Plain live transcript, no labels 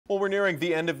Well, we're nearing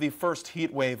the end of the first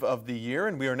heat wave of the year,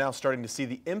 and we are now starting to see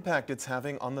the impact it's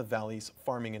having on the Valley's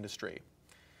farming industry.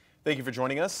 Thank you for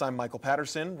joining us. I'm Michael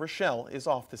Patterson. Rochelle is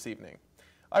off this evening.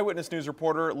 Eyewitness News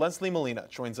reporter Leslie Molina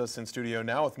joins us in studio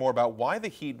now with more about why the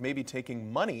heat may be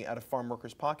taking money out of farm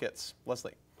workers' pockets.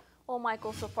 Leslie. Well,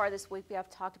 Michael, so far this week we have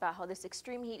talked about how this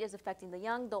extreme heat is affecting the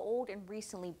young, the old, and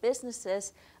recently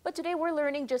businesses. But today we're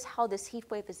learning just how this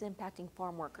heat wave is impacting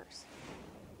farm workers.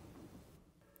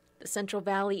 The Central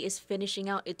Valley is finishing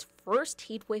out its first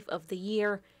heat wave of the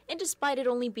year, and despite it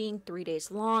only being 3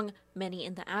 days long, many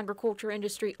in the agriculture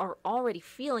industry are already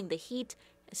feeling the heat,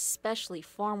 especially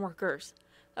farm workers.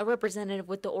 A representative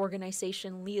with the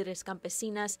organization Líderes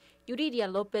Campesinas, Yuridia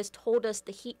Lopez, told us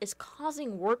the heat is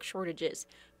causing work shortages,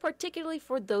 particularly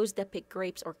for those that pick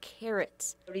grapes or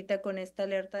carrots.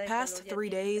 Past 3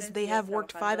 days, they have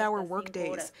worked 5-hour work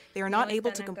days. They are not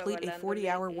able to complete a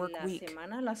 40-hour work week.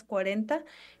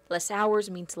 Less hours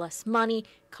means less money,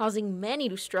 causing many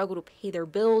to struggle to pay their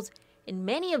bills, and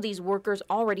many of these workers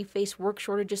already faced work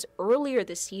shortages earlier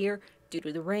this year due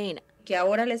to the rain.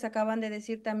 Right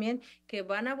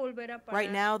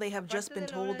now, they have just been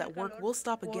told that work will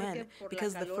stop again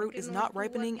because the fruit is not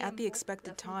ripening at the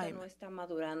expected time.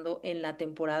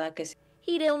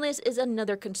 Heat illness is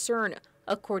another concern.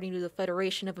 According to the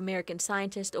Federation of American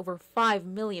Scientists, over 5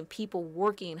 million people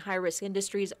working in high-risk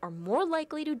industries are more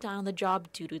likely to die on the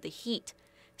job due to the heat.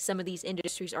 Some of these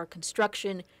industries are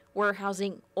construction,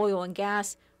 warehousing, oil and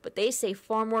gas, but they say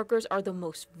farm workers are the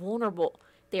most vulnerable.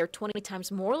 They are 20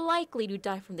 times more likely to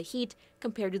die from the heat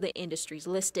compared to the industries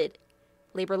listed.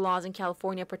 Labor laws in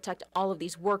California protect all of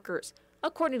these workers.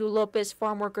 According to Lopez,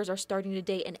 farm workers are starting the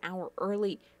day an hour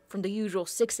early, from the usual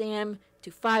 6 a.m.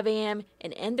 to 5 a.m.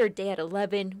 and end their day at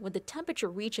 11 when the temperature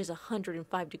reaches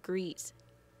 105 degrees.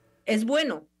 It's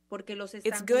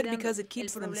good because it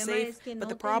keeps them safe, but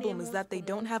the problem is that they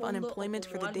don't have unemployment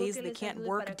for the days they can't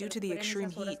work due to the extreme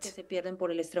heat.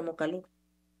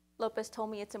 Lopez told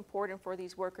me it's important for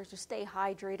these workers to stay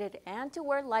hydrated and to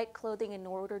wear light clothing in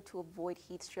order to avoid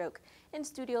heat stroke. In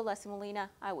studio, Leslie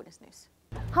Molina, Eyewitness News.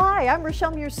 Hi, I'm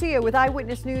Rochelle Murcia with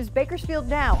Eyewitness News Bakersfield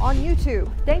Now on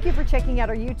YouTube. Thank you for checking out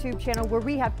our YouTube channel where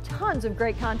we have tons of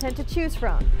great content to choose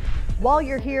from. While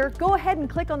you're here, go ahead and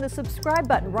click on the subscribe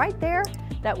button right there.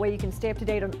 That way you can stay up to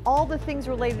date on all the things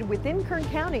related within Kern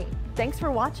County. Thanks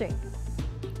for watching.